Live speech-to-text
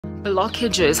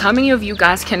blockages. How many of you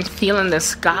guys can feel in the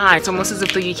sky? It's almost as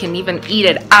if though you can even eat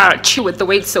it out, chew it. The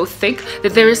way it's so thick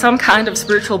that there is some kind of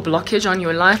spiritual blockage on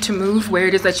your life to move where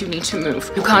it is that you need to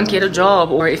move. You can't get a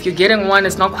job, or if you're getting one,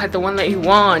 it's not quite the one that you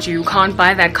want. You can't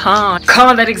buy that car.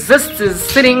 Car that exists is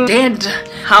sitting dead.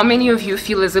 How many of you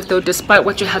feel as if though despite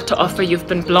what you have to offer, you've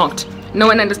been blocked?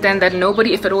 Know and understand that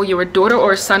nobody, if at all you're a daughter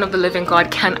or a son of the living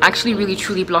God, can actually really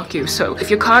truly block you. So if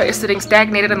your car is sitting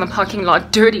stagnated in the parking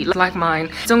lot, dirty like mine,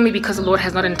 it's only because the Lord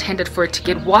has not intended for it to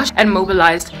get washed and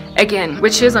mobilized again.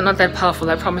 Witches are not that powerful,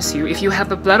 I promise you. If you have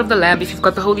the blood of the Lamb, if you've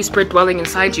got the Holy Spirit dwelling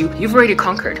inside you, you've already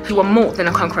conquered. You are more than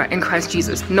a conqueror in Christ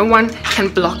Jesus. No one can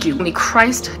block you. Only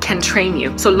Christ can train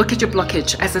you. So look at your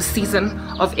blockage as a season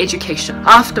of education.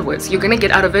 Afterwards, you're gonna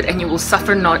get out of it and you will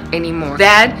suffer not anymore.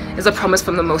 That is a promise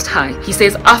from the Most High. He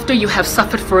says, after you have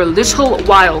suffered for a little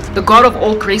while, the God of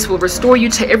all grace will restore you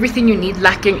to everything you need,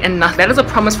 lacking in nothing. That is a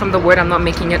promise from the Word. I'm not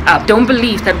making it up. Don't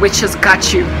believe that witches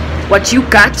got you. What you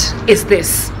got is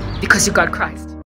this, because you got Christ.